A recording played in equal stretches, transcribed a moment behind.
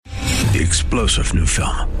The explosive new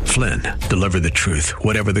film, Flynn, deliver the truth,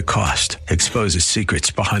 whatever the cost, exposes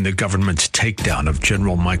secrets behind the government's takedown of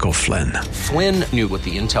General Michael Flynn. Flynn knew what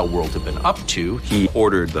the intel world had been up to. He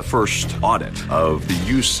ordered the first audit of the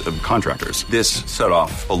use of contractors. This set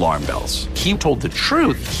off alarm bells. He told the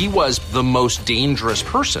truth. He was the most dangerous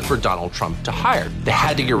person for Donald Trump to hire. They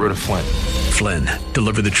had to get rid of Flynn. Flynn,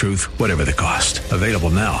 deliver the truth, whatever the cost. Available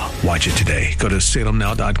now. Watch it today. Go to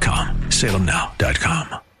salemnow.com.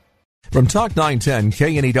 salemnow.com. From Talk 910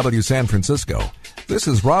 KNEW San Francisco, this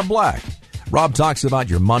is Rob Black. Rob talks about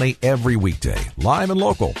your money every weekday, live and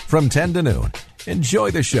local, from 10 to noon.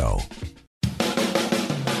 Enjoy the show.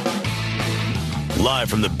 Live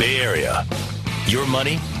from the Bay Area, your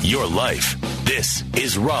money, your life. This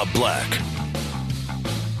is Rob Black.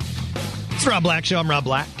 It's Rob Black Show. I'm Rob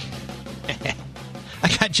Black.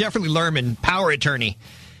 I got Jeffrey Lerman, power attorney,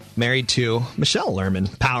 married to Michelle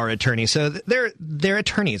Lerman, power attorney. So they're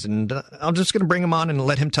attorneys, and I'm just going to bring him on and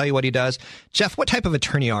let him tell you what he does. Jeff, what type of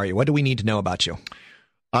attorney are you? What do we need to know about you?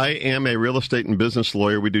 I am a real estate and business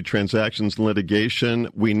lawyer. We do transactions and litigation.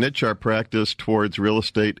 We niche our practice towards real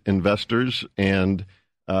estate investors and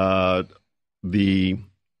the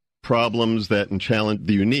problems that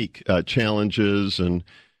the unique challenges and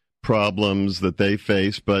problems that they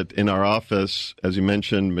face. But in our office, as you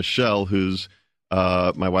mentioned, Michelle, who's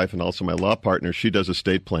my wife and also my law partner, she does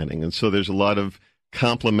estate planning. And so there's a lot of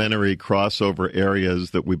complementary crossover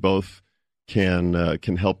areas that we both can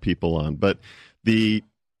help people on. But the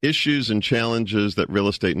issues and challenges that real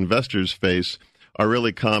estate investors face are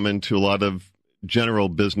really common to a lot of general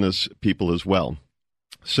business people as well.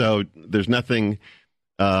 So there's nothing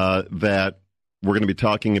that we're going to be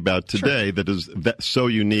talking about today that is so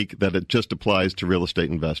unique that it just applies to real estate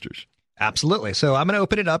investors. Absolutely. So I'm going to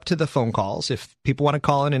open it up to the phone calls. If people want to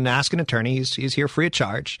call in and ask an attorney, he's here free of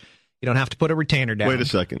charge. You don't have to put a retainer down. Wait a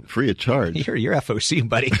second. Free of charge? You're FOC,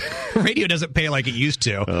 buddy. Radio doesn't pay like it used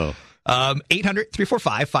to. Oh.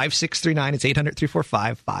 800-345-5639. It's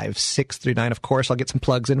 800-345-5639. Of course, I'll get some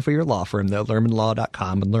plugs in for your law firm, though,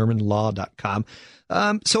 lermanlaw.com and lermanlaw.com.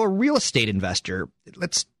 So a real estate investor,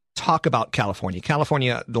 let's talk about California.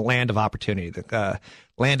 California, the land of opportunity, the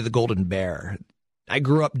land of the golden bear. I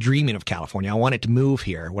grew up dreaming of California. I wanted to move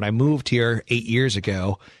here. When I moved here 8 years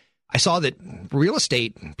ago, I saw that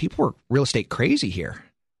people were real estate crazy here.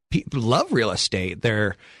 People love real estate.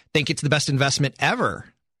 They think it's the best investment ever.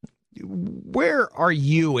 Where are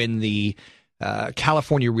you in the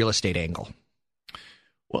California real estate angle?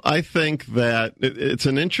 Well, I think that it's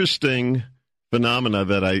an interesting phenomena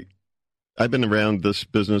that I've been around this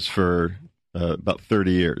business for about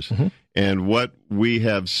 30 years. Mm-hmm. And what we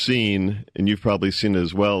have seen, and you've probably seen it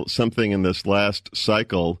as well, something in this last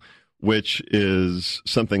cycle, which is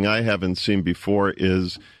something I haven't seen before,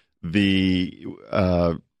 is the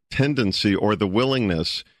tendency or the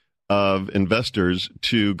willingness of investors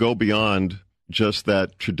to go beyond just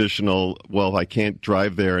that traditional, well, I can't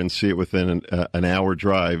drive there and see it within an hour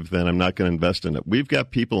drive, then I'm not going to invest in it. We've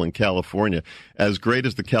got people in California, as great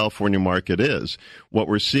as the California market is, what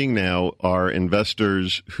we're seeing now are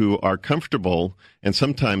investors who are comfortable and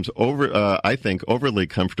sometimes I think overly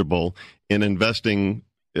comfortable in investing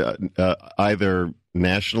either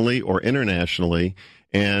nationally or internationally.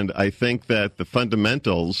 And I think that the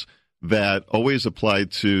fundamentals that always apply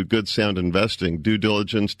to good, sound investing, due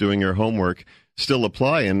diligence, doing your homework, still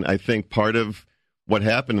apply. And I think part of what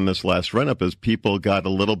happened in this last run-up is people got a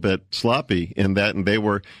little bit sloppy in that, and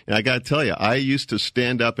I got to tell you, I used to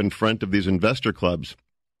stand up in front of these investor clubs,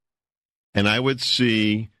 and I would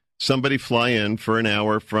see somebody fly in for an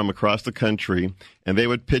hour from across the country, and they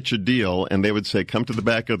would pitch a deal, and they would say, come to the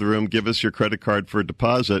back of the room, give us your credit card for a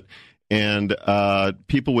deposit. And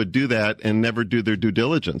people would do that and never do their due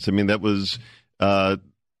diligence. I mean, that was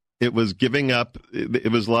it was giving up.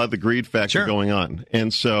 It was a lot of the greed factor going on.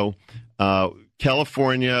 And so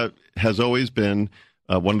California has always been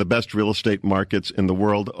one of the best real estate markets in the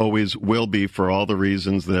world, always will be for all the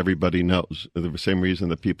reasons that everybody knows, the same reason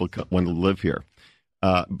that people want to live here.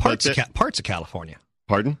 Parts of California.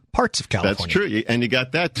 Pardon? Parts of California. That's true. And you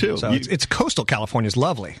got that, too. So it's coastal California is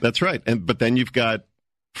lovely. That's right. But then you've got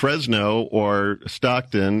Fresno or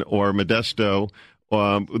Stockton or Modesto,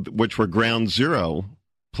 which were ground zero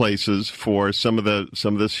places for some of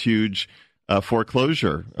this huge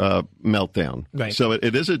foreclosure meltdown. Right. So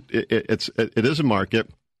it is a market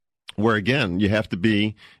where, again, you have to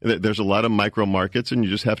be. There's a lot of micro markets, and you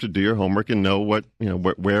just have to do your homework and know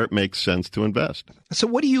where it makes sense to invest. So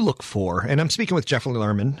what do you look for? And I'm speaking with Jeffrey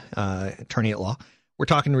Lerman, attorney at law. We're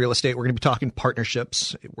talking real estate. We're going to be talking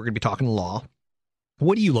partnerships. We're going to be talking law.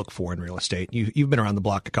 What do you look for in real estate? You've been around the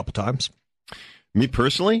block a couple times. Me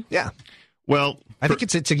personally? Yeah. Well, I think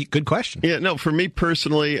it's a good question. Yeah, no, for me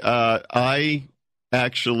personally, I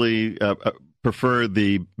actually prefer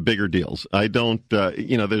the bigger deals. I don't,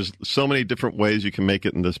 there's so many different ways you can make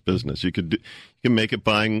it in this business. You can make it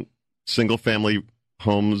buying single family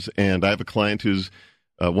homes, and I have a client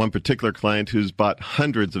one particular client who's bought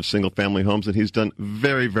hundreds of single family homes, and he's done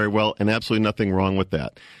very, very well, and absolutely nothing wrong with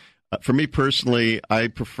that. For me personally, I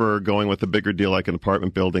prefer going with a bigger deal like an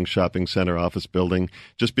apartment building, shopping center, office building,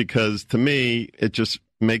 just because to me, it just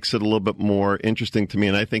makes it a little bit more interesting to me.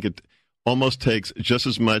 And I think it almost takes just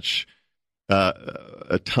as much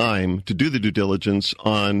a time to do the due diligence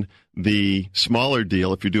on the smaller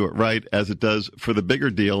deal, if you do it right, as it does for the bigger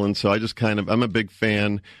deal. And so I'm a big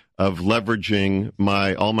fan of leveraging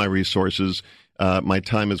all my resources, my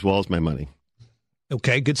time as well as my money.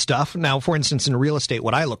 Okay, good stuff. Now, for instance, in real estate,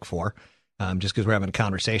 what I look for, just because we're having a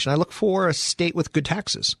conversation, I look for a state with good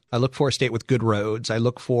taxes. I look for a state with good roads. I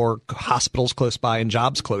look for hospitals close by and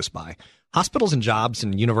jobs close by. Hospitals and jobs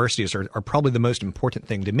and universities are probably the most important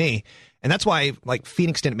thing to me. And that's why, like,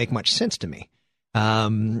 Phoenix didn't make much sense to me.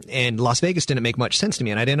 And Las Vegas didn't make much sense to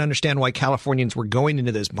me. And I didn't understand why Californians were going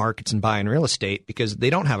into those markets and buying real estate, because they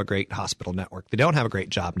don't have a great hospital network. They don't have a great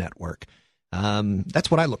job network. That's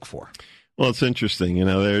what I look for. Well, it's interesting.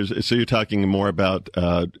 So you're talking more about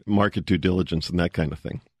market due diligence and that kind of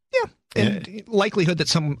thing. Yeah. And likelihood that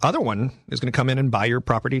some other one is going to come in and buy your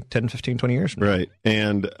property 10, 15, 20 years from now. Right.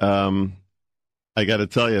 And I got to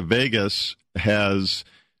tell you, Vegas has,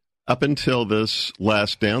 up until this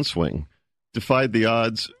last downswing, defied the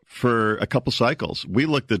odds for a couple cycles. We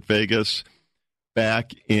looked at Vegas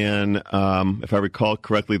back in, if I recall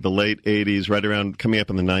correctly, the late 80s, right around coming up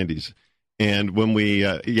in the 90s. And when we,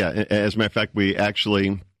 as a matter of fact, we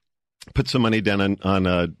actually put some money down on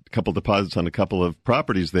a couple deposits on a couple of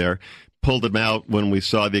properties there, pulled them out when we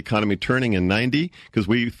saw the economy turning in 90, because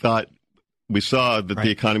we saw that the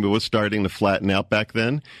economy was starting to flatten out back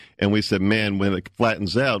then. And we said, man, when it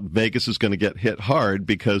flattens out, Vegas is going to get hit hard,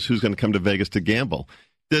 because who's going to come to Vegas to gamble?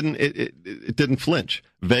 It didn't flinch.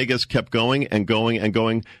 Vegas kept going and going and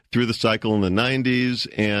going through the cycle in the 90s.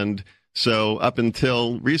 And so up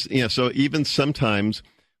until recent, so even sometimes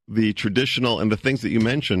the traditional and the things that you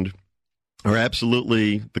mentioned are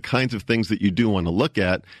absolutely the kinds of things that you do want to look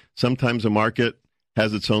at. Sometimes a market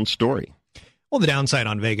has its own story. Well, the downside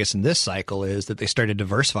on Vegas in this cycle is that they started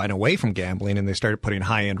diversifying away from gambling, and they started putting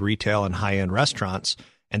high-end retail and high-end restaurants,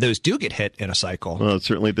 and those do get hit in a cycle. Well, it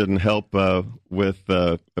certainly didn't help with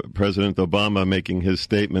President Obama making his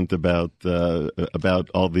statement about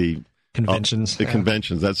all the conventions.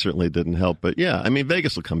 Conventions, that certainly didn't help. But yeah, I mean,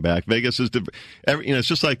 Vegas will come back. Vegas is, it's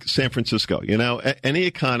just like San Francisco. Any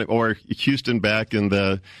economy, or Houston back in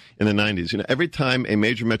the 90s. Every time a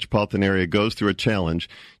major metropolitan area goes through a challenge,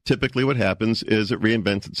 typically what happens is it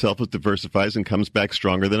reinvents itself, it diversifies, and comes back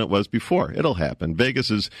stronger than it was before. It'll happen.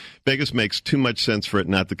 Vegas makes too much sense for it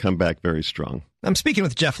not to come back very strong. I'm speaking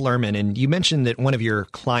with Jeff Lerman, and you mentioned that one of your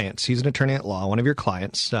clients, he's an attorney at law, one of your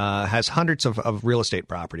clients has hundreds of real estate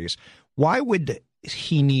properties. Why would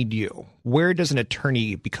he need you? Where does an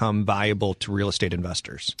attorney become valuable to real estate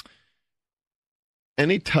investors?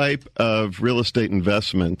 Any type of real estate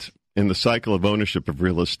investment in the cycle of ownership of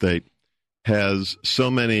real estate has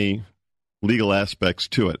so many legal aspects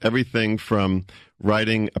to it. Everything from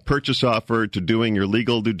writing a purchase offer to doing your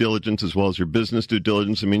legal due diligence as well as your business due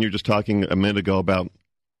diligence. I mean, you're just talking a minute ago about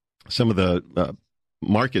some of the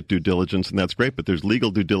market due diligence, and that's great, but there's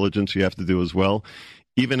legal due diligence you have to do as well.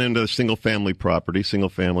 Even into single-family property,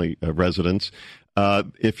 single-family residence.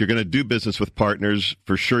 If you're going to do business with partners,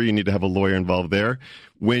 for sure you need to have a lawyer involved there.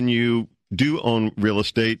 When you do own real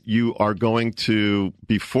estate, you are going to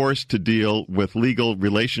be forced to deal with legal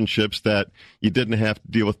relationships that you didn't have to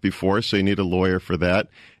deal with before, so you need a lawyer for that.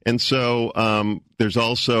 And so there's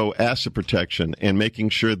also asset protection and making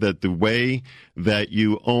sure that the way that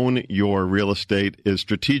you own your real estate is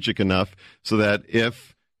strategic enough so that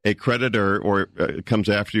if a creditor or comes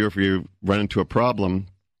after you, if you run into a problem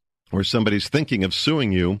or somebody's thinking of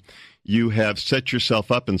suing you, you have set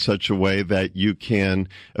yourself up in such a way that you can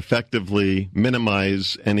effectively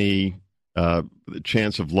minimize any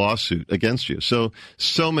chance of lawsuit against you.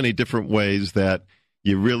 So many different ways that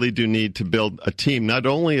you really do need to build a team, not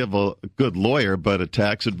only of a good lawyer, but a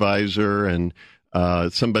tax advisor and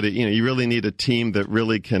somebody, you really need a team that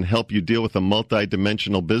really can help you deal with a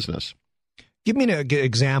multidimensional business. Give me an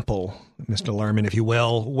example, Mr. Lerman, if you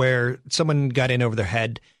will, where someone got in over their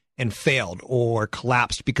head and failed or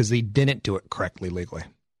collapsed because they didn't do it correctly legally.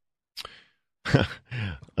 Give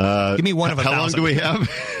me one of 1,000. How long do we have?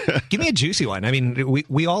 Give me a juicy one. I mean,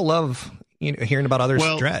 we all love hearing about others'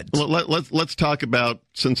 dreads. Let's talk about,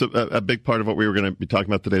 since a big part of what we were going to be talking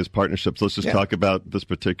about today is partnerships. Let's just talk about this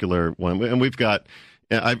particular one. And we've got,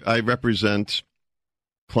 I represent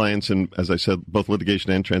clients in, as I said, both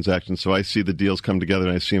litigation and transactions. So I see the deals come together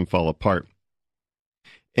and I see them fall apart.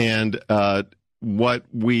 And what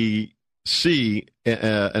we see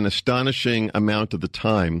an astonishing amount of the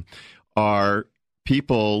time are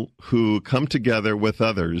people who come together with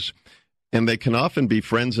others, and they can often be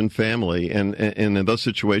friends and family. And in those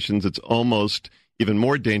situations, it's almost even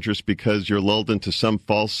more dangerous because you're lulled into some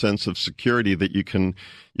false sense of security that you can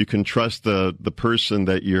trust the person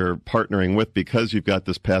that you're partnering with because you've got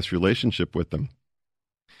this past relationship with them.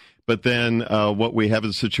 But then what we have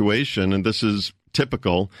is a situation, and this is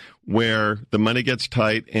typical, where the money gets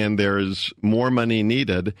tight and there's more money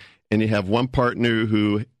needed, and you have one partner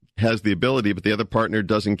who has the ability, but the other partner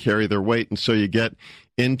doesn't carry their weight. And so you get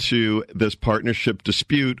into this partnership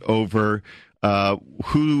dispute over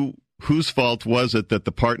whose fault was it that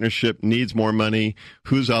the partnership needs more money,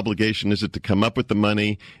 whose obligation is it to come up with the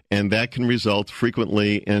money, and that can result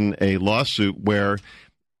frequently in a lawsuit where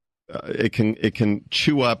it can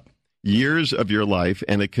chew up years of your life,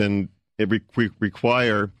 and it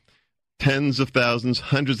require tens of thousands,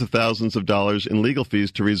 hundreds of thousands of dollars in legal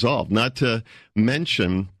fees to resolve, not to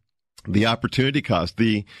mention the opportunity cost,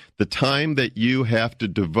 the time that you have to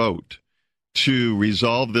devote to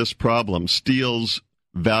resolve this problem steals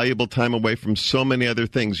valuable time away from so many other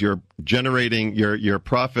things. You're generating your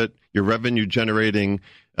profit, your revenue generating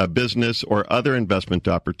business or other investment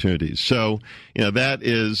opportunities. So,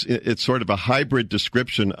 it's sort of a hybrid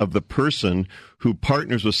description of the person who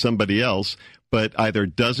partners with somebody else, but either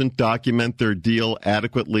doesn't document their deal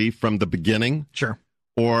adequately from the beginning. Sure.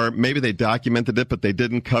 Or maybe they documented it, but they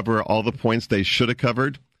didn't cover all the points they should have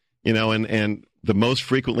covered. And the most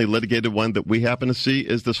frequently litigated one that we happen to see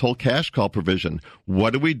is this whole cash call provision.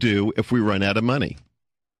 What do we do if we run out of money?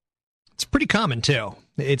 It's pretty common, too.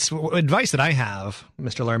 It's advice that I have,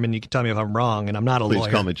 Mr. Lerman. You can tell me if I'm wrong, and I'm not a lawyer.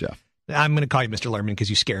 Please call me Jeff. I'm going to call you Mr. Lerman because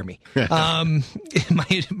you scare me.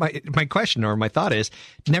 My question or my thought is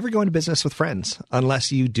never go into business with friends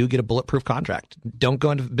unless you do get a bulletproof contract. Don't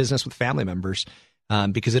go into business with family members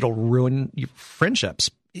because it'll ruin your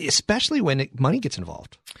friendships, especially when money gets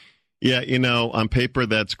involved. Yeah, on paper,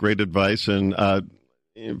 that's great advice. And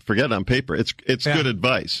forget on paper. It's good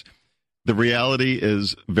advice. The reality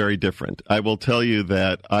is very different. I will tell you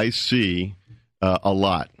that I see a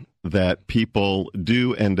lot that people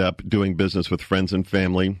do end up doing business with friends and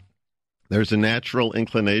family. There's a natural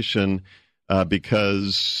inclination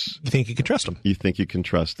because you think you can trust them. You think you can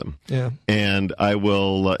trust them. Yeah. And I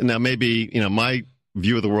will now maybe my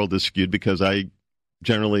view of the world is skewed because I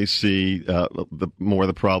generally see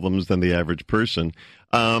the problems than the average person.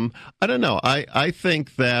 I don't know. I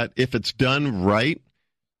think that if it's done right,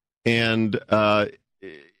 and when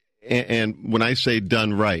I say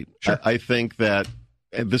done right, sure. I think that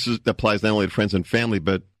this applies not only to friends and family,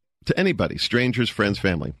 but to anybody, strangers, friends,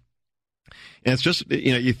 family. And it's just,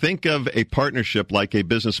 you think of a partnership like a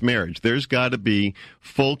business marriage. There's got to be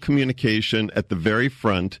full communication at the very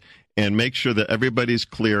front and make sure that everybody's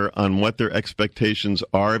clear on what their expectations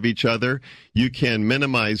are of each other. You can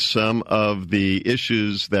minimize some of the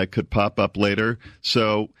issues that could pop up later.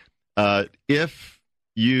 So if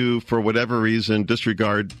you, for whatever reason,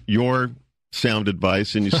 disregard your sound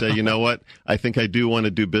advice and you say, you know what, I think I do want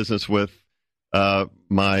to do business with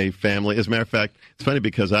my family. As a matter of fact, it's funny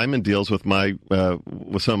because I'm in deals with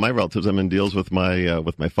with some of my relatives. I'm in deals with my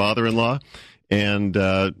father-in-law, and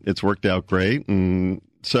it's worked out great. And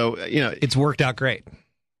so, it's worked out great.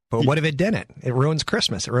 But what if it didn't? It ruins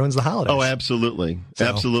Christmas. It ruins the holidays. Oh, absolutely.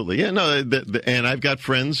 Absolutely. Yeah, no, and I've got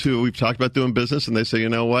friends who we've talked about doing business, and they say, you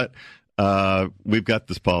know what? We've got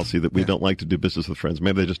this policy that we don't like to do business with friends.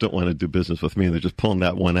 Maybe they just don't want to do business with me, and they're just pulling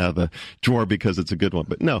that one out of the drawer because it's a good one.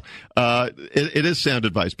 But no, it is sound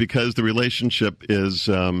advice because the relationship is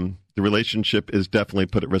definitely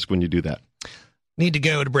put at risk when you do that. Need to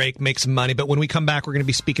go to break, make some money. But when we come back, we're going to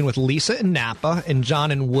be speaking with Lisa in Napa and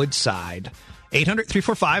John in Woodside.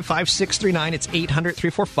 800-345-5639. It's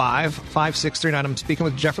 800-345-5639. I'm speaking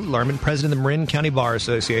with Jeffrey Lerman, president of the Marin County Bar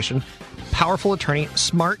Association. Powerful attorney,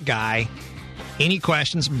 smart guy. Any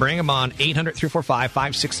questions, bring them on.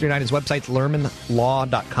 800-345-5639. His website's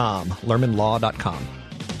LermanLaw.com. LermanLaw.com.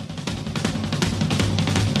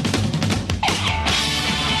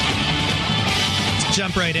 Let's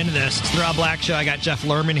jump right into this. It's the Rob Black Show. I got Jeff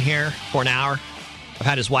Lerman here for an hour. I've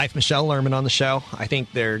had his wife, Michelle Lerman, on the show. I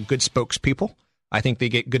think they're good spokespeople. I think they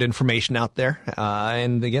get good information out there.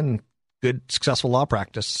 And again, good, successful law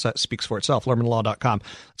practice speaks for itself. LermanLaw.com.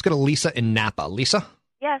 Let's go to Lisa in Napa. Lisa?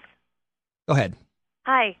 Yes. Go ahead.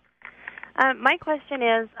 Hi. My question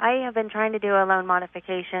is, I have been trying to do a loan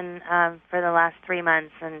modification for the last 3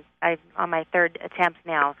 months, and I'm on my third attempt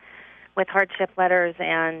now with hardship letters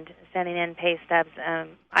and sending in pay stubs.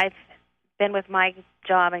 I've been with my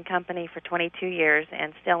job and company for 22 years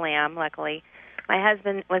and still am, luckily. My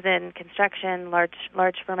husband was in construction,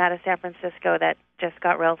 large firm out of San Francisco that just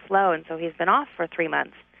got real slow, and so he's been off for 3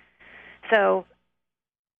 months. So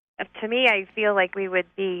to me, I feel like we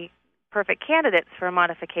would be perfect candidates for a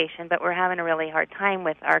modification, but we're having a really hard time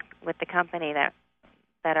with the company that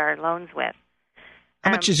our loan's with.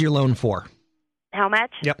 How much is your loan for? How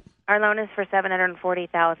much? Yep. Our loan is for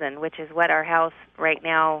 $740,000, which is what our house right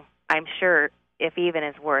now, I'm sure, if even,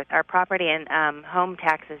 is worth. Our property and home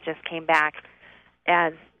taxes just came back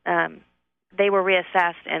as they were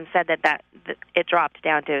reassessed and said that it dropped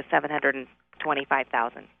down to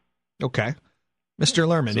 $725,000. Okay. Mr.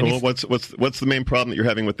 Lerman. So what's the main problem that you're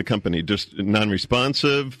having with the company? Just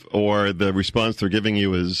non-responsive, or the response they're giving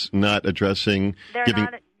you is not addressing?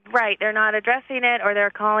 They're not addressing it, or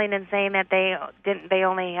they're calling and saying that they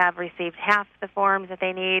only have received half the forms that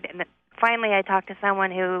they need. And finally, I talked to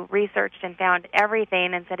someone who researched and found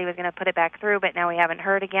everything and said he was going to put it back through, but now we haven't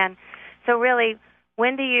heard again. So really,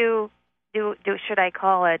 when do you should I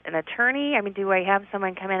call it an attorney? I mean, do I have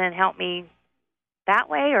someone come in and help me that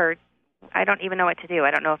way, or I don't even know what to do.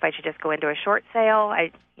 I don't know if I should just go into a short sale.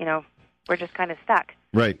 We're just kind of stuck.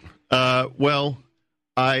 Right.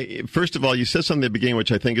 First of all, you said something at the beginning,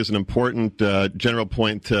 which I think is an important general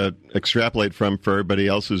point to extrapolate from for everybody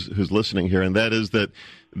else who's listening here, and that is that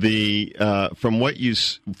from what you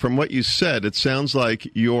said, it sounds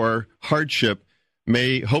like your hardship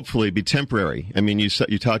may hopefully be temporary. I mean, you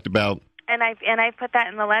talked about. And I put that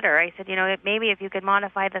in the letter. I said, maybe if you could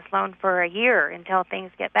modify this loan for a year until things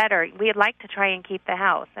get better. We'd like to try and keep the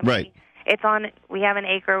house. Right. We have an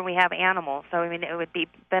acre, we have animals, so it would be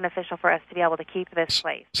beneficial for us to be able to keep this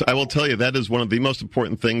place. So I will tell you, that is one of the most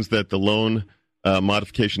important things that the loan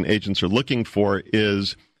modification agents are looking for.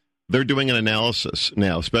 Is they're doing an analysis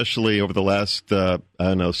now, especially over the last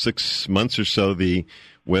 6 months or so.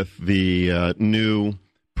 With the new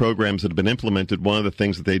programs that have been implemented, one of the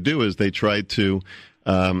things that they do is they try to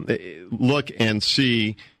look and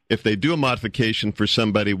see, if they do a modification for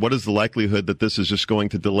somebody, what is the likelihood that this is just going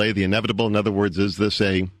to delay the inevitable? In other words, is this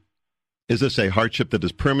a hardship that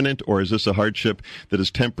is permanent, or is this a hardship that is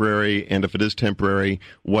temporary? And if it is temporary,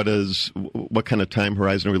 what kind of time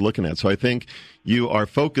horizon are we looking at? So I think you are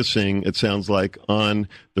focusing, it sounds like, on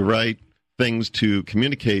the right things to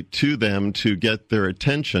communicate to them to get their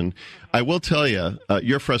attention. I will tell you,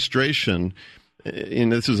 your frustration,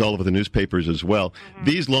 and this is all over the newspapers as well,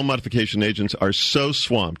 these loan modification agents are so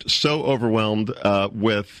swamped, so overwhelmed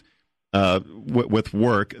with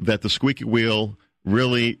work, that the squeaky wheel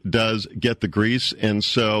really does get the grease. And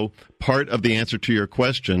so part of the answer to your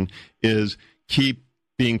question is keep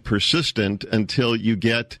being persistent until you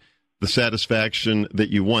get the satisfaction that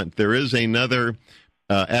you want. There is another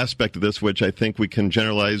aspect of this, which I think we can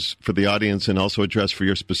generalize for the audience and also address for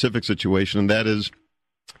your specific situation, and that is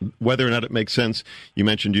whether or not it makes sense. You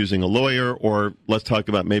mentioned using a lawyer, or let's talk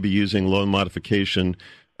about maybe using loan modification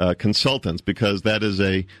consultants, because that is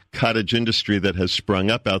a cottage industry that has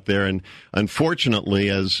sprung up out there. And unfortunately,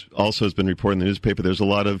 as also has been reported in the newspaper, there's a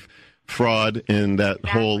lot of fraud in that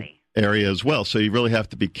whole area as well. So you really have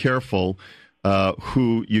to be careful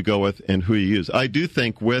who you go with and who you use. I do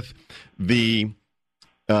think with the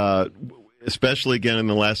especially again in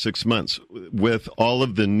the last 6 months, with all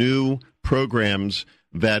of the new programs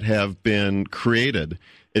that have been created,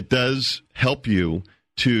 it does help you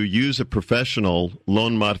to use a professional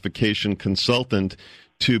loan modification consultant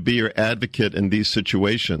to be your advocate in these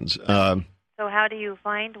situations. So how do you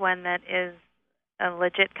find one that is a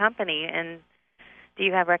legit company, and do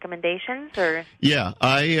you have recommendations? Or yeah,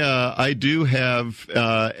 I do have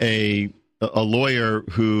a lawyer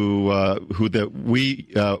who that we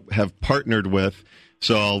have partnered with,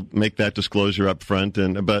 so I'll make that disclosure up front.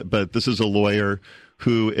 But this is a lawyer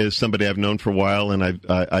who is somebody I've known for a while, and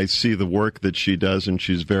I see the work that she does, and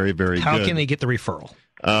she's very, very good. How can they get the referral?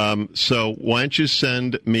 So why don't you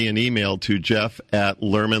send me an email to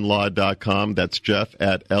jeff@lermanlaw.com. That's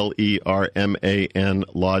jeff@LERMAN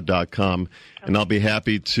law.com. And I'll be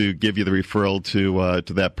happy to give you the referral to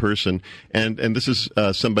that person. And this is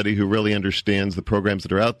somebody who really understands the programs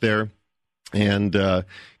that are out there and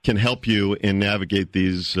can help you in navigate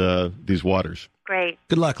these waters. Great.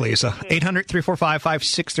 Good luck, Lisa.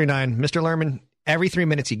 800-345-5639. Mr. Lerman, every 3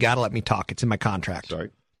 minutes you got to let me talk. It's in my contract. Sorry.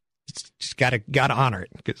 Just got to honor it,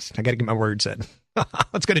 because I got to get my words in.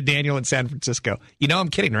 Let's go to Daniel in San Francisco. You know I'm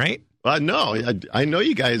kidding, right? No, I know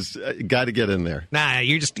you guys got to get in there. Nah,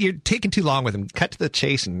 you're taking too long with him. Cut to the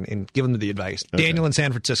chase and give him the advice. Okay. Daniel in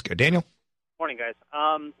San Francisco. Daniel? Morning, guys.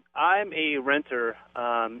 I'm a renter.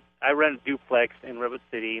 I rent a duplex in Redwood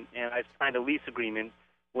City, and I signed a lease agreement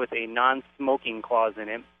with a non-smoking clause in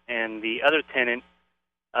it. And the other tenant,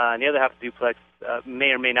 in the other half of the duplex, may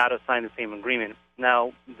or may not have signed the same agreement.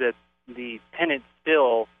 Now, the tenant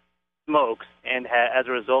still smokes, and as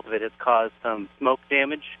a result of it, has caused some smoke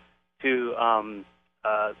damage to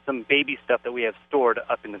some baby stuff that we have stored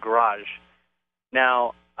up in the garage.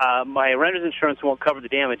 Now, my renter's insurance won't cover the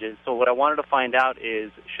damages, so what I wanted to find out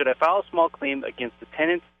is, should I file a small claim against the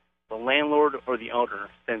tenant, the landlord, or the owner,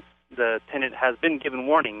 since the tenant has been given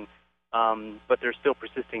warning, but they're still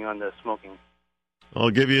persisting on the smoking? I'll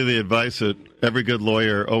give you the advice that every good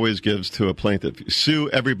lawyer always gives to a plaintiff. Sue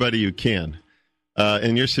everybody you can.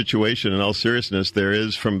 In your situation, in all seriousness, there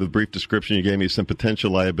is, from the brief description you gave me, some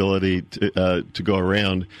potential liability to go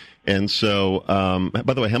around. And so,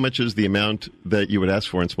 by the way, how much is the amount that you would ask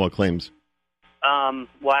for in small claims?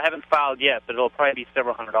 Well, I haven't filed yet, but it'll probably be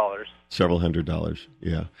several $100s. Several $100s,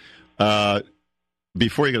 yeah.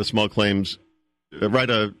 Before you go to small claims, write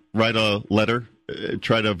a letter.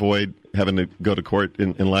 Try to avoid having to go to court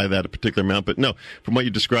and lie that a particular amount. But no, from what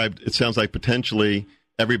you described, it sounds like potentially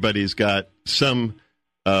everybody's got some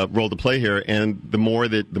role to play here, and the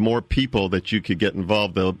more people that you could get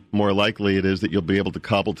involved, the more likely it is that you'll be able to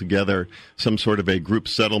cobble together some sort of a group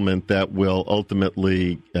settlement that will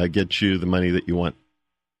ultimately get you the money that you want.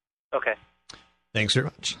 Okay. Thanks very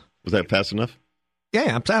much. Was that fast enough?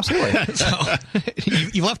 Yeah, absolutely. So,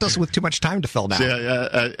 you left us with too much time to fill now.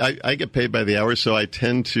 See, I get paid by the hour, so I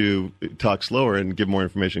tend to talk slower and give more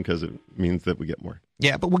information because it means that we get more.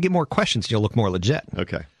 Yeah, but we'll get more questions and you'll look more legit.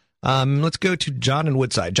 Okay. Let's go to John in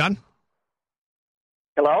Woodside. John?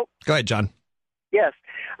 Hello? Go ahead, John. Yes.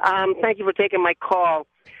 Thank you for taking my call.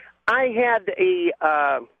 I had a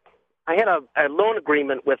loan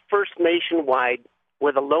agreement with First Nationwide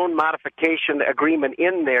with a loan modification agreement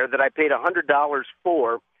in there that I paid $100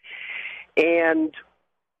 for, and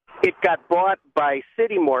it got bought by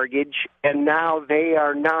City Mortgage, and now they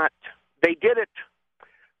honored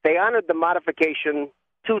the modification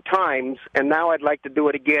 2 times, and now I'd like to do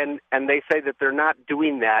it again, and they say that they're not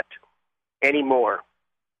doing that anymore.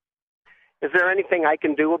 Is there anything I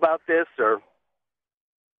can do about this, or?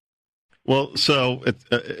 Well, so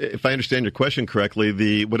if I understand your question correctly,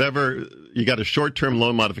 you got a short-term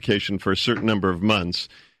loan modification for a certain number of months,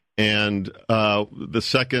 and the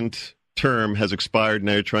second term has expired.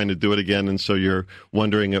 Now you're trying to do it again, and so you're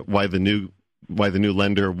wondering why the new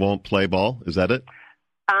lender won't play ball. Is that it?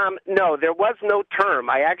 No, there was no term.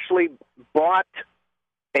 I actually bought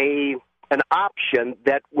an option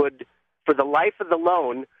that would, for the life of the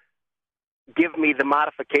loan, give me the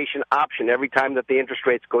modification option every time that the interest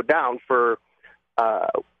rates go down for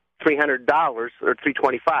 $300 or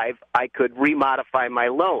 $325. I could remodify my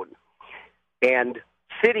loan, and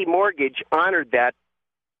City Mortgage honored that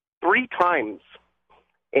 3 times,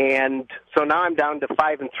 and so now I'm down to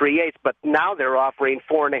 5 3/8. But now they're offering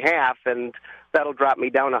 4 1/2, and that'll drop me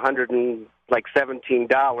down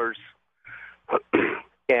 $117.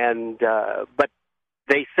 And but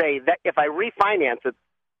they say that if I refinance it,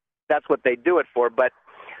 that's what they do it for, but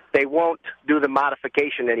they won't do the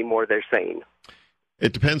modification anymore, they're saying.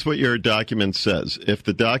 It depends what your document says. If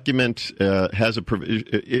the document has a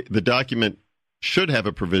provision, the document should have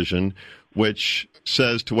a provision which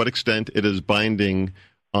says to what extent it is binding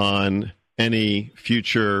on any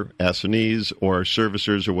future assignees or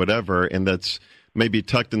servicers or whatever, and that's maybe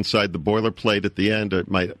tucked inside the boilerplate at the end. It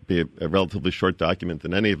might be a relatively short document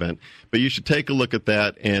in any event. But you should take a look at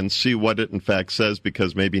that and see what it in fact says,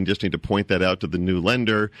 because maybe you just need to point that out to the new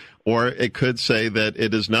lender. Or it could say that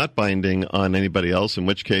it is not binding on anybody else, in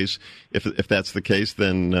which case, if that's the case,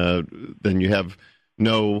 then you have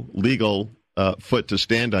no legal foot to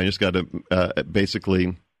stand on. You just got to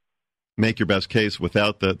basically make your best case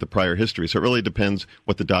without the prior history. So it really depends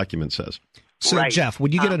what the document says. So, right. Jeff,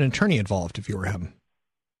 would you get an attorney involved if you were him?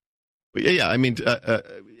 Yeah, I mean,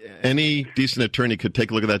 any decent attorney could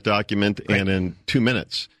take a look at that document and in 2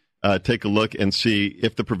 minutes take a look and see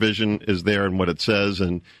if the provision is there and what it says,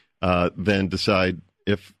 and then decide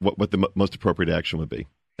what the most appropriate action would be.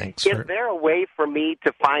 Thanks. Is there a way for me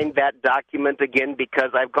to find that document again?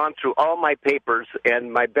 Because I've gone through all my papers,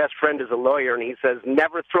 and my best friend is a lawyer, and he says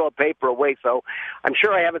never throw a paper away. So I'm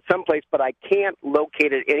sure I have it someplace, but I can't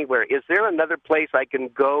locate it anywhere. Is there another place I can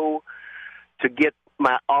go to get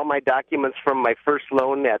all my documents from my first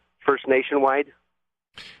loan at First Nationwide?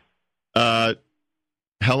 How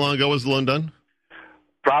long ago was the loan done?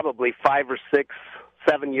 Probably 5 or 6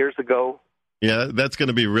 7 years ago. Yeah, that's going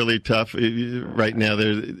to be really tough right now.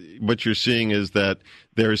 What you're seeing is that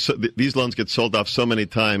these loans get sold off so many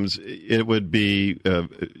times. It would be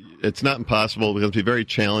it's not impossible. It would be very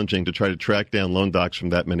challenging to try to track down loan docs from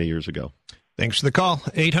that many years ago. Thanks for the call.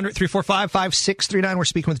 800-345-5639. We're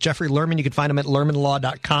speaking with Jeffrey Lerman. You can find him at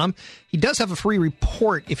lermanlaw.com. He does have a free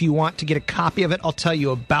report. If you want to get a copy of it, I'll tell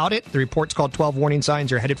you about it. The report's called 12 Warning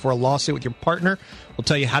Signs You're Headed for a Lawsuit with Your Partner. We'll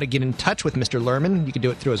tell you how to get in touch with Mr. Lerman. You can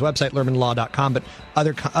do it through his website, lermanlaw.com, but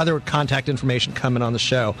other contact information coming on the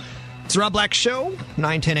show. It's the Rob Black Show,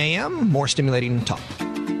 9:10 a.m. More stimulating talk.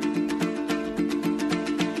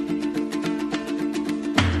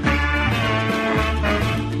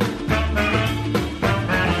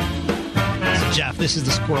 Jeff, this is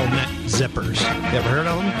the Squirrel Neck Zippers. You ever heard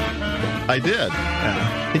of them? I did.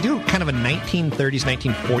 They do kind of a 1930s,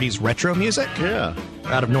 1940s retro music. Yeah.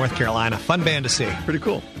 Out of North Carolina. Fun band to see. Pretty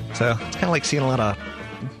cool. So it's kind of like seeing a lot of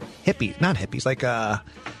not hippies, like,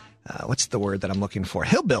 what's the word that I'm looking for?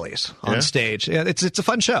 Hillbillies on stage. Yeah, it's a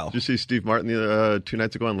fun show. Did you see Steve Martin 2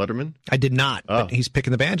 nights ago on Letterman? I did not, but he's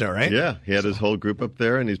picking the banjo, right? Yeah, he had his whole group up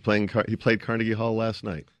there, and he played Carnegie Hall last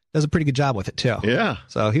night. Does a pretty good job with it, too. Yeah.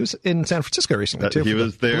 So he was in San Francisco recently, too. He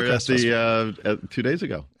was there at 2 days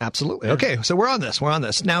ago. Absolutely. Yeah. Okay, so we're on this.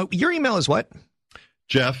 Now, your email is what?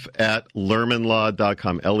 Jeff at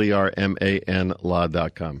lermanlaw.com, Lerman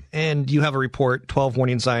law.com. And you have a report, 12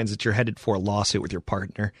 Warning Signs that you're headed for a lawsuit with your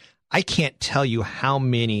partner. I can't tell you how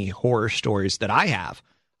many horror stories that I have.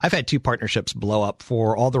 I've had 2 partnerships blow up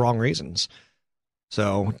for all the wrong reasons.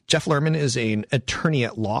 So Jeff Lerman is an attorney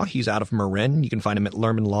at law. He's out of Marin. You can find him at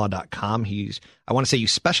lermanlaw.com. I want to say you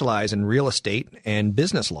specialize in real estate and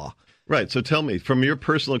business law. Right. So tell me, from your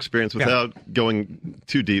personal experience, without going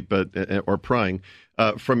too deep or prying,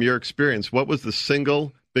 from your experience, what was the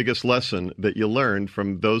single biggest lesson that you learned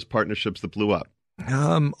from those partnerships that blew up?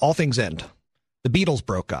 All things end. The Beatles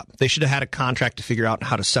broke up. They should have had a contract to figure out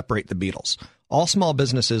how to separate the Beatles. All small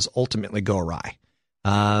businesses ultimately go awry.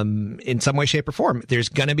 In some way, shape, or form. There's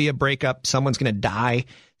going to be a breakup. Someone's going to die.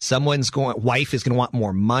 Wife is going to want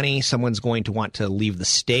more money. Someone's going to want to leave the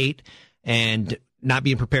state, and not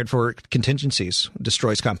being prepared for contingencies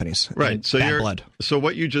destroys companies. Right. So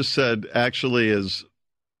what you just said actually is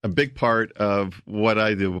a big part of what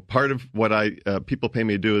I do. Part of what people pay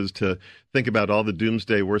me to do is to think about all the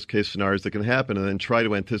doomsday worst case scenarios that can happen, and then try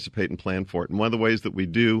to anticipate and plan for it. And one of the ways that we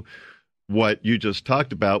do what you just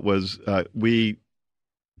talked about was we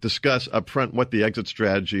discuss up front what the exit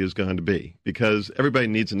strategy is going to be, because everybody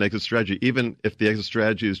needs an exit strategy, even if the exit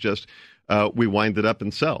strategy is just we wind it up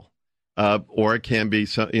and sell. Or it can be,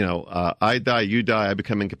 I die, you die, I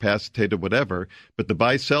become incapacitated, whatever. But the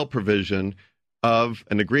buy-sell provision of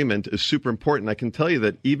an agreement is super important. I can tell you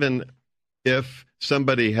that even if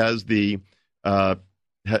somebody has the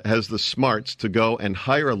smarts to go and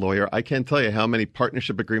hire a lawyer, I can't tell you how many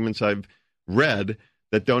partnership agreements I've read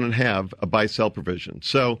that don't have a buy-sell provision.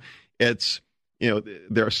 So it's,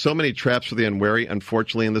 there are so many traps for the unwary,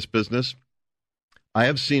 unfortunately, in this business. I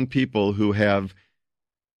have seen people who have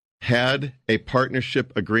had a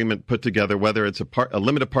partnership agreement put together, whether it's a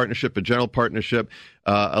limited partnership, a general partnership,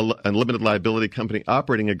 a limited liability company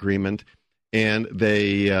operating agreement, and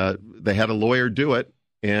they had a lawyer do it,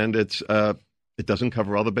 and it doesn't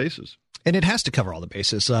cover all the bases. And it has to cover all the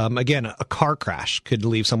bases. Again, a car crash could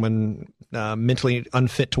leave someone mentally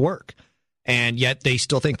unfit to work, and yet they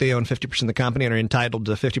still think they own 50% of the company and are entitled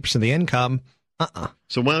to 50% of the income.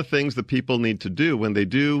 So one of the things that people need to do when they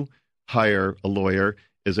do hire a lawyer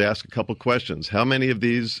is ask a couple questions. How many of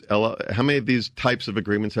these types of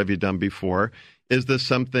agreements have you done before? Is this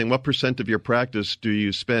something? What % of your practice do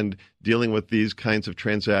you spend dealing with these kinds of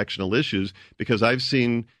transactional issues? Because I've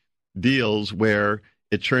seen deals where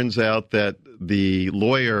it turns out that the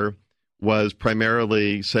lawyer was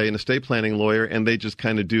primarily, say, an estate planning lawyer, and they just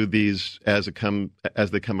kind of do these as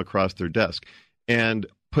they come across their desk. And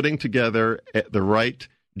putting together the right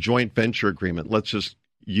joint venture agreement, let's just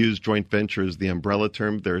use joint venture as the umbrella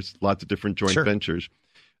term. There's lots of different joint ventures,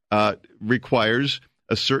 requires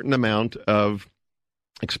a certain amount of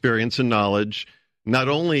experience and knowledge, not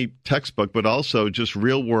only textbook, but also just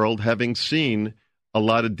real world, having seen a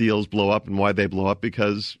lot of deals blow up and why they blow up,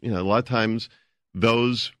 because a lot of times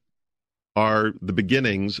those are the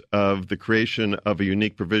beginnings of the creation of a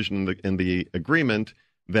unique provision in the agreement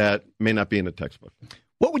that may not be in a textbook.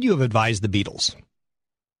 What would you have advised the Beatles?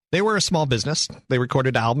 They were a small business. They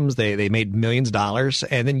recorded albums. They made millions of dollars,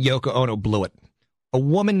 and then Yoko Ono blew it. A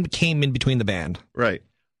woman came in between the band. Right.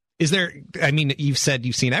 You've said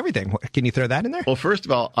you've seen everything. Can you throw that in there? Well, first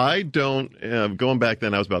of all, I don't, going back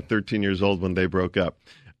then, I was about 13 years old when they broke up.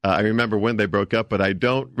 I remember when they broke up, but I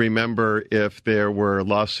don't remember if there were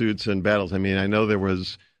lawsuits and battles. I mean, I know there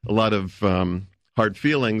was a lot of hard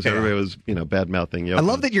feelings. Yeah. Everybody was, bad-mouthing Yoko. I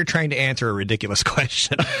love that you're trying to answer a ridiculous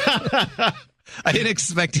question. I didn't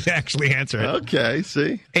expect you to actually answer it. Okay,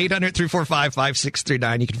 see?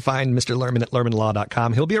 800-345-5639. You can find Mr. Lerman at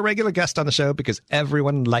lermanlaw.com. He'll be a regular guest on the show because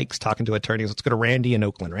everyone likes talking to attorneys. Let's go to Randy in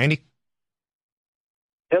Oakland. Randy?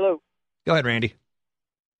 Hello. Go ahead, Randy.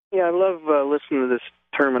 Yeah, I love listening to this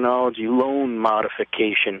terminology, loan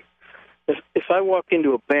modification. If I walk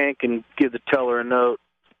into a bank and give the teller a note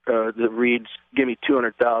that reads, give me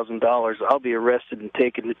 $200,000, I'll be arrested and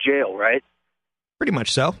taken to jail, right? Pretty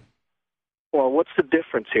much so. Well, what's the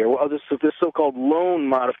difference here? Well, this so-called loan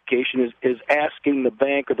modification is asking the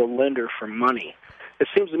bank or the lender for money. It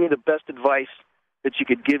seems to me the best advice that you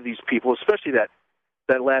could give these people, especially that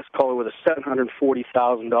last caller with a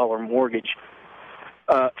 $740,000 mortgage.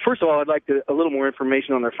 First of all, I'd like a little more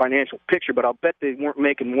information on their financial picture, but I'll bet they weren't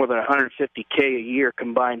making more than $150K a year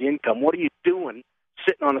combined income. What are you doing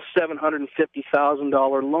sitting on a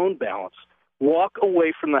 $750,000 loan balance? Walk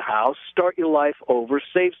away from the house, start your life over,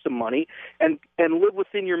 save some money, and live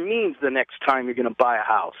within your means the next time you're going to buy a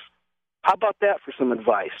house. How about that for some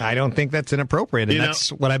advice? I don't think that's inappropriate, and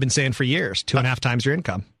that's what I've been saying for years, 2.5 times your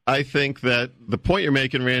income. I think that the point you're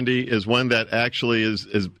making, Randy, is one that actually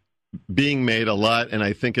is being made a lot, and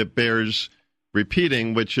I think it bears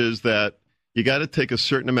repeating, which is that you got to take a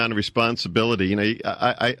certain amount of responsibility.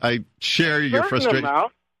 I share your frustration.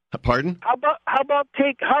 Pardon? How about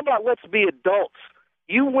let's be adults.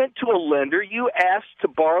 You went to a lender, you asked to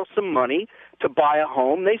borrow some money to buy a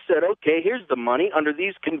home. They said, okay, here's the money under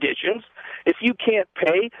these conditions. If you can't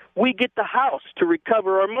pay, we get the house to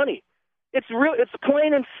recover our money. It's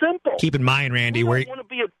plain and simple. Keep in mind, Randy, we don't want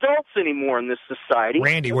to be adults anymore in this society.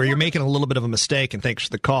 Randy, where you're making a little bit of a mistake, and thanks for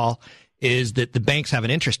the call, is that the banks have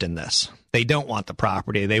an interest in this. They don't want the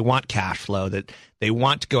property. They want cash flow. That they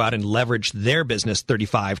want to go out and leverage their business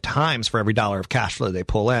 35 times for every dollar of cash flow they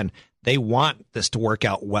pull in. They want this to work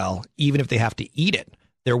out well. Even if they have to eat it,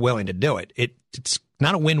 they're willing to do it. It's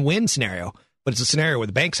not a win-win scenario, but it's a scenario where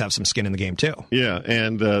the banks have some skin in the game too. Yeah,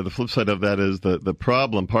 and the flip side of that is the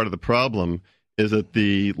problem. Part of the problem is that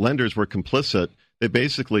the lenders were complicit. They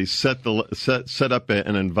basically set up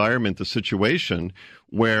an environment, a situation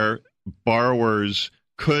where borrowers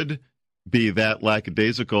could be that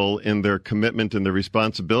lackadaisical in their commitment and their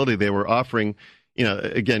responsibility. They were offering,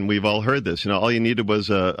 again, we've all heard this, all you needed was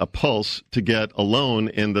a pulse to get a loan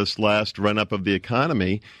in this last run-up of the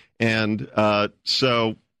economy. And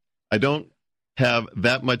so I don't have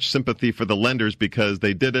that much sympathy for the lenders because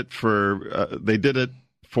they did it for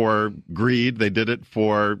greed. They did it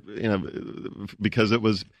for, because it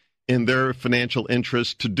was in their financial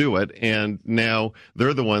interest to do it, and now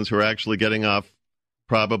they're the ones who are actually getting off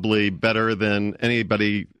probably better than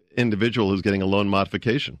anybody individual who's getting a loan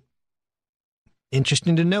modification.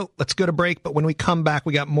 Interesting to note. Let's go to break, but when we come back,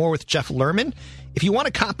 we got more with Jeff Lerman. If you want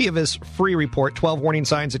a copy of his free report, 12 Warning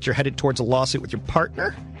Signs That You're Headed Towards a Lawsuit with Your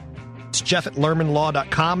Partner, it's Jeff at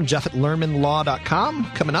lermanlaw.com, Jeff at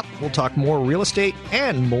lermanlaw.com. Coming up, we'll talk more real estate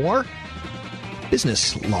and more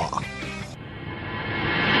business law.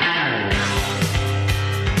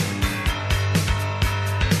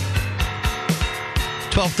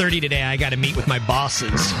 12:30 today, I got to meet with my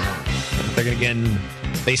bosses.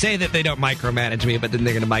 They say that they don't micromanage me, but then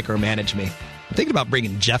they're going to micromanage me. I'm thinking about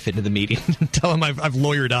bringing Jeff into the meeting and tell him I've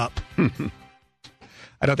lawyered up.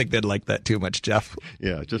 I don't think they'd like that too much, Jeff.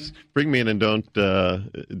 Yeah, just bring me in and don't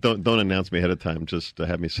announce me ahead of time. Just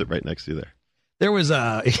have me sit right next to you there. There was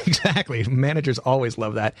exactly. Managers always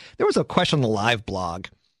love that. There was a question on the live blog,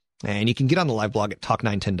 and you can get on the live blog at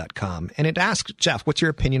talk910.com, and it asks, Jeff, what's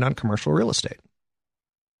your opinion on commercial real estate?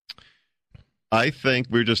 I think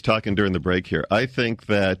we were just talking during the break here. I think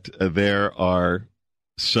that there are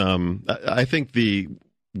I think the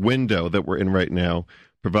window that we're in right now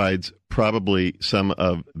provides probably some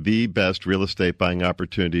of the best real estate buying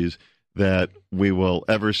opportunities that we will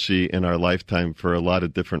ever see in our lifetime for a lot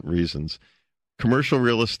of different reasons. Commercial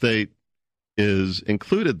real estate is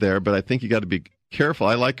included there, but I think you got to be careful.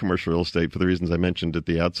 I like commercial real estate for the reasons I mentioned at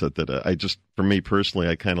the outset, that for me personally,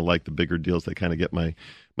 I kind of like the bigger deals that kind of get my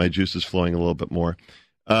juices flowing a little bit more.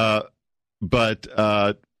 But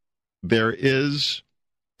there is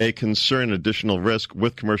a concern, additional risk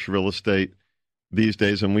with commercial real estate these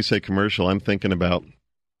days. When we say commercial, I'm thinking about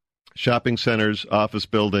shopping centers, office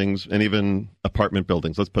buildings, and even apartment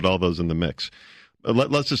buildings. Let's put all those in the mix.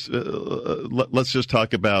 Let's just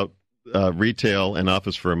talk about retail and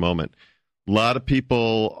office for a moment. A lot of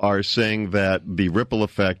people are saying that the ripple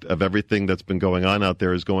effect of everything that's been going on out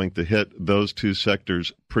there is going to hit those two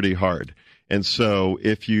sectors pretty hard. And so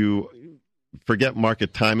if you forget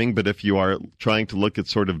market timing, but if you are trying to look at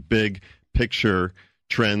sort of big picture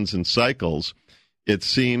trends and cycles, it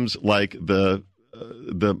seems like the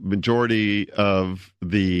majority of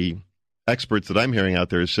the experts that I'm hearing out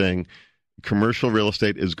there is saying commercial real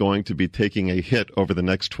estate is going to be taking a hit over the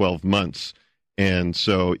next 12 months. And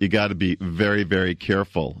so you got to be very, very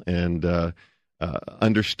careful and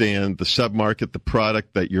understand the submarket, the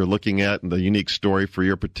product that you're looking at, and the unique story for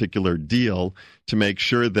your particular deal to make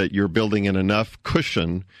sure that you're building in enough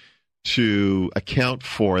cushion to account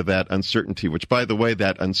for that uncertainty, which, by the way,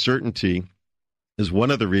 that uncertainty is one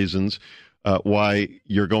of the reasons why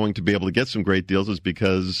you're going to be able to get some great deals, is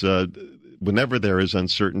because whenever there is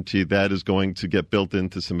uncertainty, that is going to get built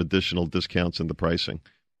into some additional discounts in the pricing.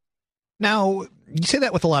 Now, you say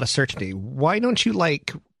that with a lot of certainty. Why don't you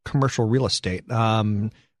like commercial real estate,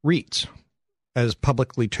 REITs, as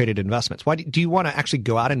publicly traded investments? Why do you want to actually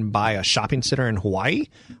go out and buy a shopping center in Hawaii?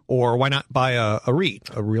 Or why not buy a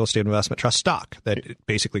REIT, a real estate investment trust stock, that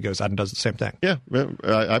basically goes out and does the same thing? Yeah,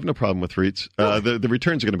 I have no problem with REITs. The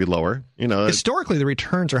returns are going to be lower. Historically, the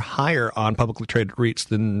returns are higher on publicly traded REITs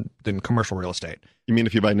than commercial real estate. You mean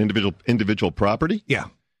if you buy an individual property? Yeah.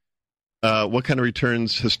 What kind of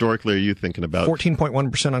returns historically are you thinking about?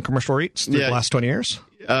 14.1% on commercial REITs through the last 20 years?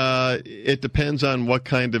 It depends on what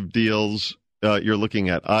kind of deals you're looking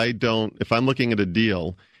at. If I'm looking at a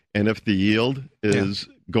deal and if the yield is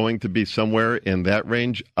going to be somewhere in that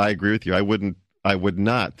range, I agree with you. I would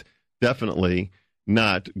not, definitely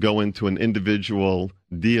not go into an individual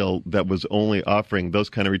deal that was only offering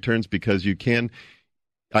those kind of returns, because you can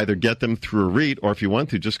either get them through a REIT, or if you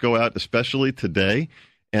want to, just go out, especially today,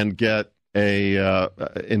 and get put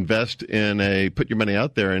your money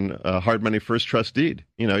out there in a hard money first trust deed.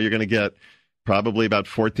 You're going to get probably about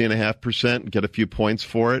 14.5%, get a few points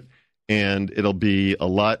for it, and it'll be a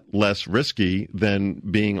lot less risky than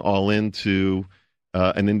being all into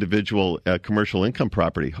an individual commercial income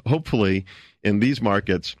property. Hopefully, in these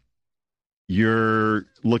markets, you're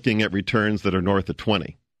looking at returns that are north of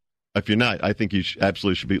 20. If you're not, I think you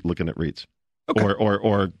absolutely should be looking at REITs. Okay.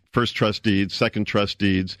 Or first trust deeds, second trust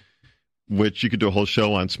deeds, which you could do a whole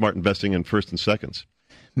show on smart investing in first and seconds.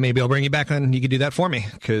 Maybe I'll bring you back on. You could do that for me,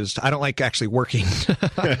 because I don't like actually working.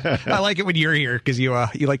 I like it when you're here, because you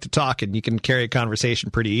like to talk and you can carry a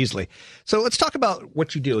conversation pretty easily. So let's talk about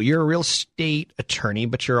what you do. You're a real estate attorney,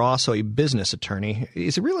 but you're also a business attorney.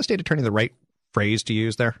 Is a real estate attorney the right phrase to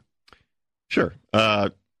use there? Sure.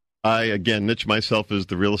 I, again, niche myself as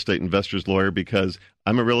the real estate investor's lawyer because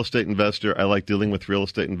I'm a real estate investor. I like dealing with real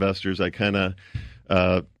estate investors. I kind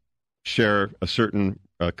of share a certain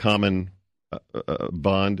common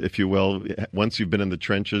bond, if you will. Once you've been in the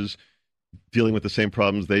trenches dealing with the same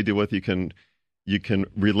problems they deal with, you can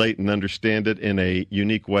relate and understand it in a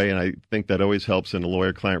unique way. And I think that always helps in a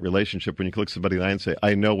lawyer-client relationship when you look somebody in the eye and say,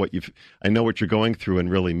 I know what you're going through,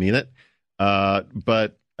 and really mean it.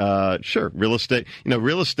 Sure, real estate.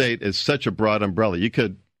 Real estate is such a broad umbrella. You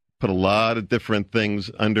could put a lot of different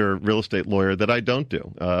things under real estate lawyer that I don't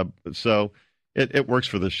do. So it works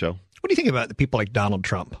for this show. What do you think about the people like Donald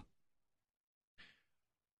Trump?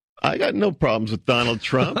 I got no problems with Donald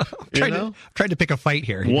Trump. Tried to pick a fight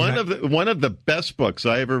here. One of the best books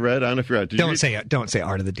I ever read. I don't know if you're right. Don't say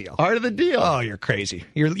Art of the Deal. Art of the Deal. Oh, you're crazy.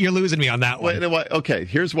 You're losing me on that one. Okay,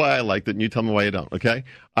 here's why I liked it, and you tell me why you don't. Okay,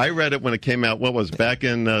 I read it when it came out. What was back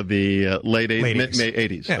in the late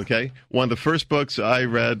 80s? Yeah. Okay, one of the first books I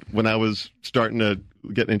read when I was starting to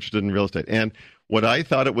get interested in real estate, and what I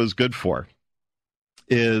thought it was good for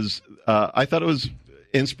is I thought it was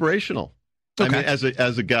inspirational. Okay. I mean,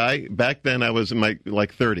 as a guy, back then I was in my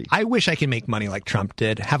 30s. I wish I could make money like Trump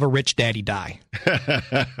did. Have a rich daddy die.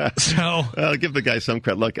 So I'll give the guy some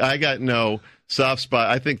credit. Look, I got no soft spot.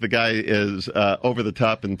 I think the guy is over the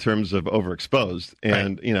top in terms of overexposed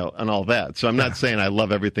and right. And all that. So I'm not saying I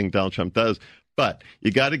love everything Donald Trump does, but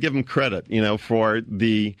you got to give him credit, for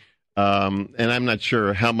the and I'm not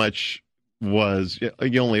sure how much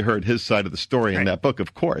you only heard his side of the story in that book,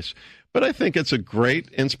 of course. But I think it's a great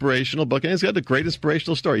inspirational book, and he's got a great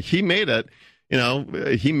inspirational story. He made it,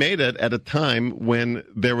 at a time when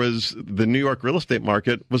the New York real estate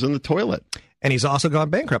market was in the toilet. And he's also gone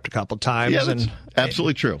bankrupt a couple times. Yeah, that's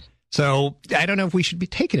absolutely true. So I don't know if we should be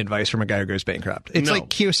taking advice from a guy who goes bankrupt. It's like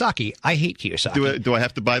Kiyosaki. I hate Kiyosaki. Do I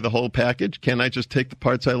have to buy the whole package? Can I just take the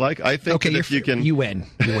parts I like? I think you win.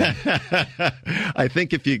 I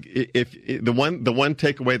think if the one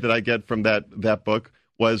takeaway that I get from that book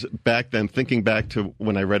was back then, thinking back to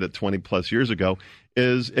when I read it 20 plus years ago,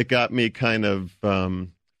 is it got me kind of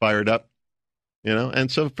fired up,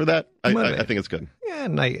 and so for that, I think it's good. Yeah,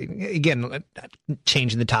 and again,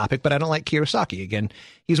 changing the topic, but I don't like Kiyosaki. Again,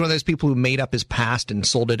 he's one of those people who made up his past and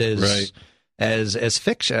sold it as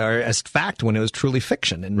fiction or as fact when it was truly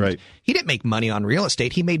fiction. And he didn't make money on real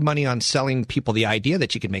estate. He made money on selling people the idea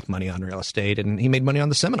that you could make money on real estate, and he made money on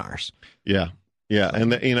the seminars. Yeah.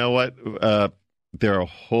 And you know what? There are a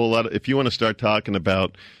whole lot of, if you want to start talking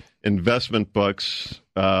about investment books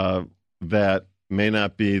that may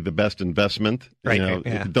not be the best investment,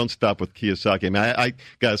 don't stop with Kiyosaki. I mean, I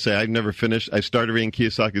got to say, I've never finished. I started reading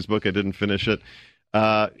Kiyosaki's book. I didn't finish it.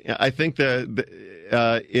 I think that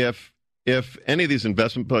if any of these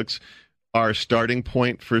investment books are a starting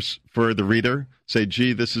point for the reader, say,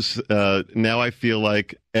 gee, this is now I feel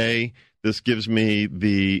like this gives me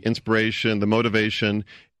the inspiration, the motivation,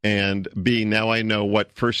 and B, now I know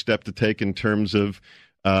what first step to take in terms of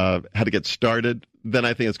how to get started, then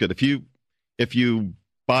I think it's good. If you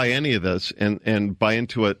buy any of this and buy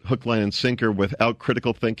into it hook, line, and sinker without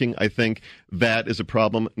critical thinking, I think that is a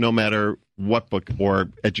problem no matter what book or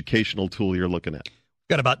educational tool you're looking at.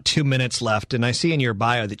 Got about 2 minutes left, and I see in your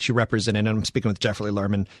bio that you represented, and I'm speaking with Jeffrey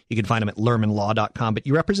Lerman. You can find him at lermanlaw.com, but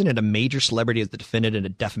you represented a major celebrity as the defendant in a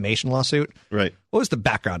defamation lawsuit. Right. What was the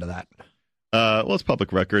background of that? Well, it's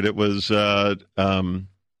public record. It was Merv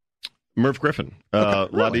Griffin. A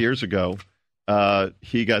lot of years ago,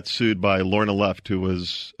 he got sued by Lorna Luft, who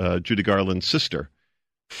was Judy Garland's sister,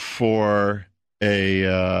 for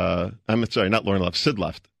I'm sorry, not Lorna Luft, Sid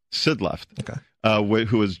Luft. Okay.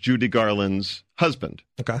 Who was Judy Garland's husband.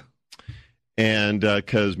 Okay. And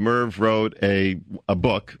because Merv wrote a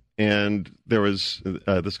book, and there was,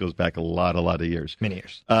 this goes back a lot of years. Many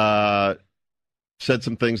years. Said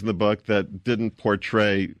some things in the book that didn't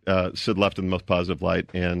portray Sid Luft in the most positive light.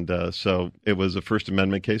 And so it was a First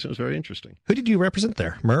Amendment case. It was very interesting. Who did you represent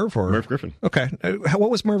there? Merv or? Merv Griffin. Okay. What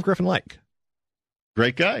was Merv Griffin like?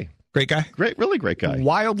 Great guy. Great guy? Really great guy.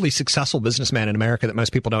 Wildly successful businessman in America that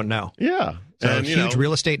most people don't know. Yeah. So and, huge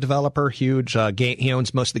real estate developer, huge he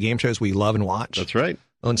owns most of the game shows we love and watch. That's right.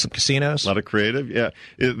 Owns some casinos. A lot of creative, yeah.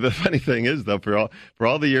 The funny thing is, though, for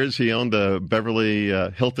all the years he owned the Beverly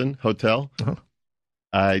Hilton Hotel,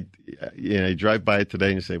 you drive by it today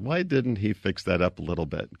and you say, why didn't he fix that up a little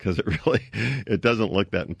bit? Because it doesn't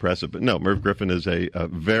look that impressive. But no, Merv Griffin is a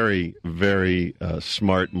very, very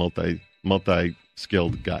smart,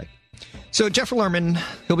 multi-skilled guy. So Jeff Lerman,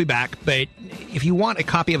 he'll be back, but if you want a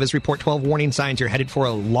copy of his report, 12 Warning Signs You're Headed for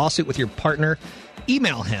a Lawsuit with Your Partner,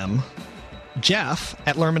 email him,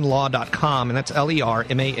 jeff@lermanlaw.com, and that's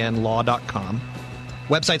LERMAN law.com.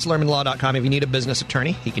 Website's lermanlaw.com. If you need a business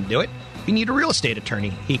attorney, he can do it. If you need a real estate attorney,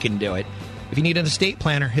 he can do it. If you need an estate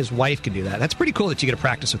planner, his wife can do that. That's pretty cool that you get to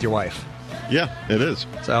practice with your wife. Yeah, it is.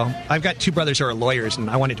 So I've got two brothers who are lawyers, and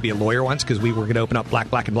I wanted to be a lawyer once because we were going to open up Black,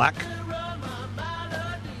 and Black.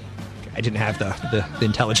 I didn't have the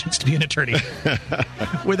intelligence to be an attorney.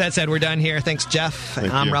 With that said, we're done here. Thanks, Jeff.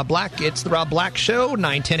 I'm Rob Black. It's the Rob Black Show,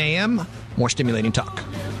 9-10 a.m. More stimulating talk.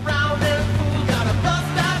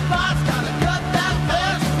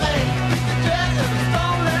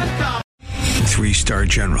 3-star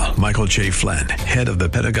General Michael J. Flynn, head of the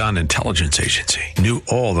Pentagon Intelligence Agency, knew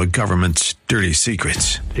all the government's dirty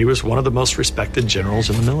secrets. He was one of the most respected generals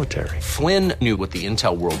in the military. Flynn knew what the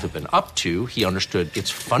intel world had been up to. He understood its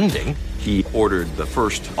funding. He ordered the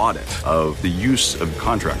first audit of the use of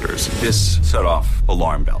contractors. This set off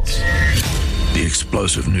alarm bells. The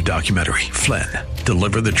explosive new documentary, Flynn,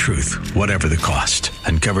 Deliver the Truth, Whatever the Cost,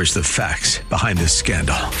 uncovers the facts behind this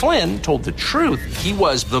scandal. Flynn told the truth. He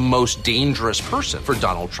was the most dangerous person for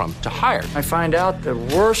Donald Trump to hire. I find out the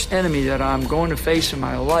worst enemy that I'm going to face in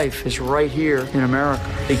my life is right here in America.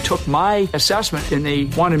 They took my assessment and they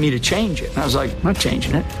wanted me to change it. And I was like, I'm not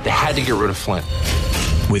changing it. They had to get rid of Flynn.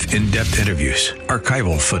 With in-depth interviews,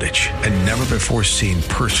 archival footage, and never-before-seen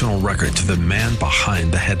personal records of the man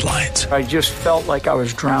behind the headlines. I just felt like I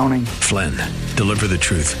was drowning. Flynn, Deliver the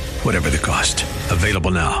Truth, Whatever the Cost.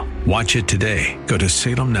 Available now. Watch it today. Go to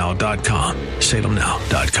salemnow.com.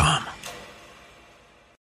 salemnow.com.